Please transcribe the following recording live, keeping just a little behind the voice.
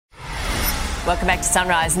Welcome back to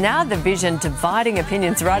Sunrise. Now the Vision, dividing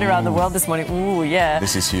opinions right around the world this morning. Ooh, yeah.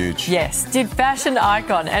 This is huge. Yes. Did fashion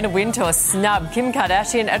icon Anna Wintour snub Kim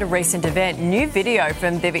Kardashian at a recent event? New video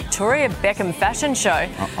from the Victoria Beckham fashion show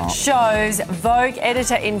shows Vogue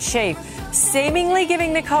editor-in-chief seemingly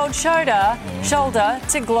giving the cold shoulder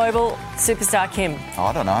to global superstar Kim.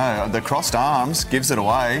 I don't know. The crossed arms gives it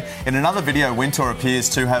away. In another video, Wintour appears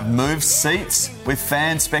to have moved seats, with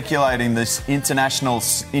fans speculating this intentional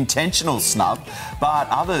snub, but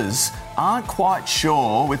others aren't quite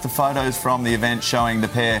sure, with the photos from the event showing the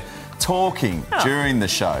pair talking during the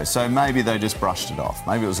show. So maybe they just brushed it off.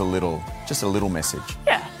 Maybe it was just a little message.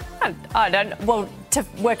 Yeah. I don't. Well, to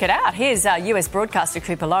work it out, here's US broadcaster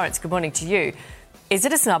Cooper Lawrence. Good morning to you. Is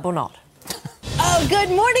it a snub or not? Oh, good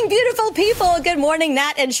morning, beautiful people. Good morning,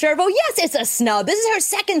 Nat and Sherbo. Yes, it's a snub. This is her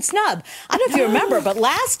second snub. I don't know if you remember, but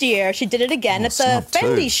last year she did it again at the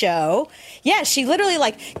Fendi show. Yeah, she literally,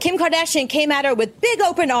 Kim Kardashian came at her with big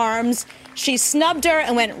open arms. She snubbed her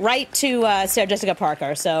and went right to Sarah Jessica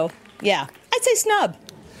Parker. So, yeah, I'd say snub.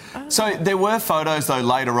 So there were photos, though,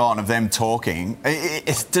 later on of them talking.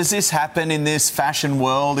 Does this happen in this fashion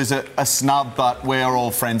world? Is it a snub, but we're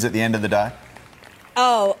all friends at the end of the day?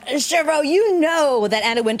 Oh, Sherbo, you know that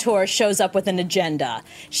Anna Wintour shows up with an agenda.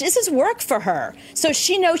 This is work for her. So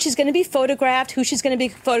she knows she's going to be photographed, who she's going to be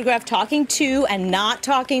photographed talking to and not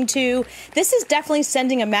talking to. This is definitely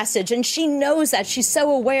sending a message, and she knows that. She's so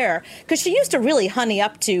aware, because she used to really honey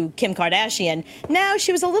up to Kim Kardashian. Now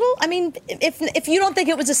she was a little, if you don't think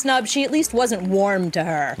it was a snub, she at least wasn't warm to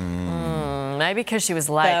her. Maybe because she was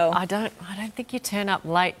late. So, I don't think you turn up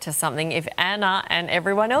late to something. If Anna and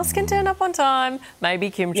everyone else can turn up on time,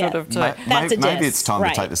 maybe Kim should have too. Maybe it's time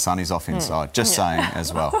to take the sunnies off inside. Just saying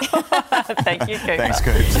as well. Thank you, Cooper. Thanks,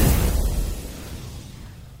 Coops.